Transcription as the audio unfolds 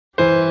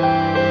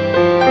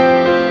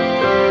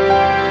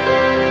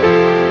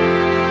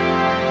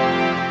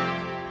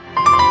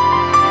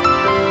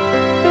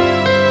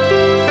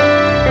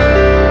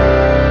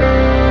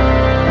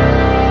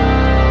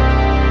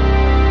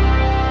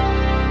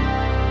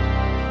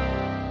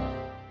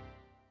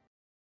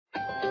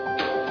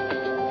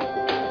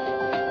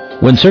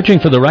When searching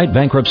for the right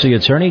bankruptcy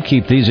attorney,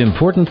 keep these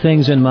important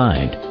things in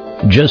mind.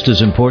 Just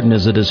as important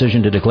as the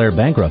decision to declare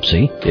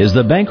bankruptcy is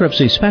the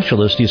bankruptcy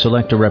specialist you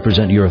select to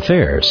represent your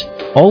affairs.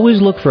 Always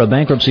look for a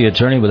bankruptcy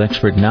attorney with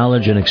expert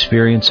knowledge and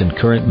experience in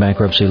current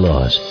bankruptcy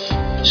laws.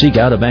 Seek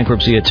out a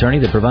bankruptcy attorney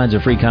that provides a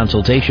free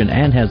consultation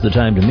and has the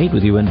time to meet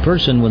with you in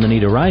person when the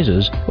need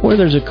arises or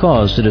there's a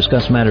cause to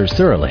discuss matters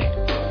thoroughly.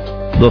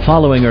 The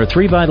following are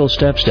 3 vital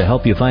steps to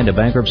help you find a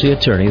bankruptcy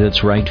attorney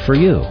that's right for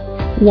you.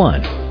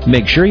 1.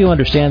 Make sure you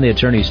understand the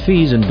attorney's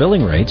fees and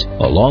billing rates,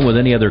 along with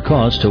any other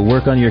costs to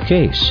work on your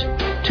case.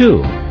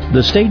 2.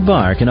 The State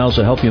Bar can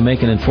also help you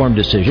make an informed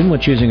decision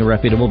when choosing a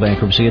reputable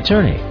bankruptcy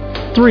attorney.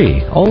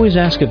 3. Always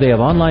ask if they have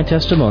online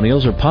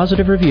testimonials or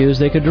positive reviews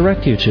they could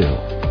direct you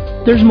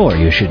to. There's more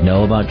you should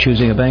know about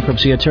choosing a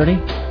bankruptcy attorney.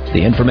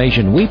 The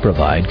information we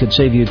provide could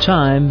save you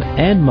time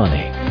and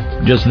money.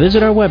 Just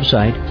visit our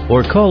website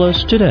or call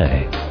us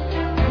today.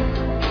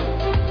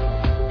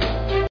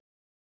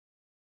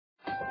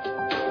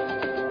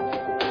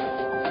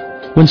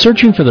 When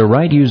searching for the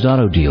right used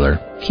auto dealer,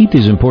 keep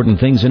these important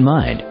things in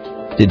mind.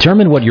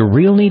 Determine what your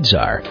real needs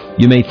are.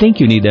 You may think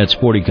you need that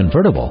sporty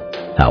convertible.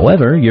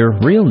 However, your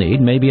real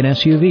need may be an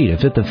SUV to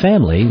fit the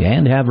family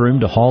and have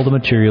room to haul the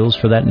materials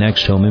for that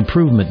next home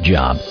improvement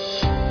job.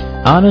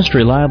 Honest,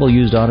 reliable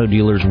used auto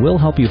dealers will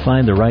help you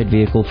find the right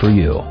vehicle for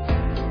you.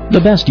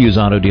 The best used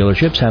auto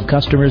dealerships have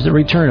customers that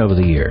return over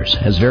the years,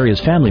 as various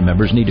family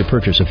members need to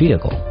purchase a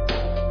vehicle.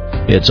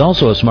 It's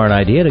also a smart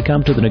idea to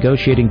come to the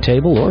negotiating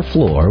table or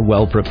floor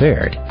well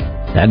prepared.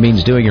 That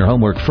means doing your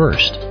homework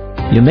first.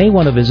 You may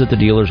want to visit the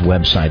dealer's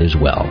website as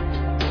well.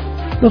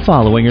 The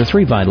following are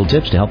 3 vital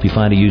tips to help you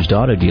find a used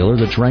auto dealer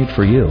that's right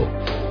for you.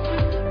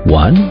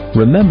 1.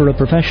 Remember, a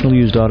professional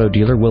used auto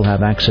dealer will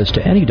have access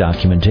to any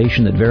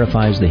documentation that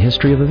verifies the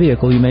history of a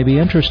vehicle you may be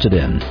interested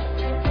in.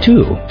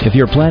 2. If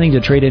you're planning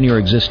to trade in your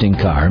existing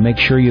car, make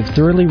sure you've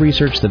thoroughly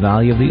researched the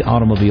value of the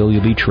automobile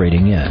you'll be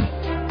trading in.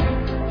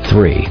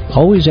 3.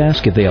 Always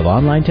ask if they have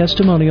online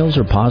testimonials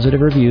or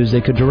positive reviews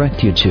they could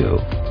direct you to.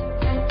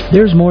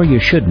 There's more you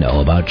should know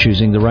about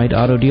choosing the right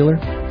auto dealer.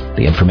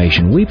 The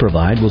information we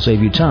provide will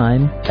save you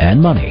time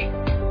and money.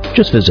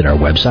 Just visit our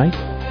website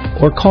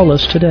or call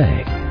us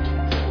today.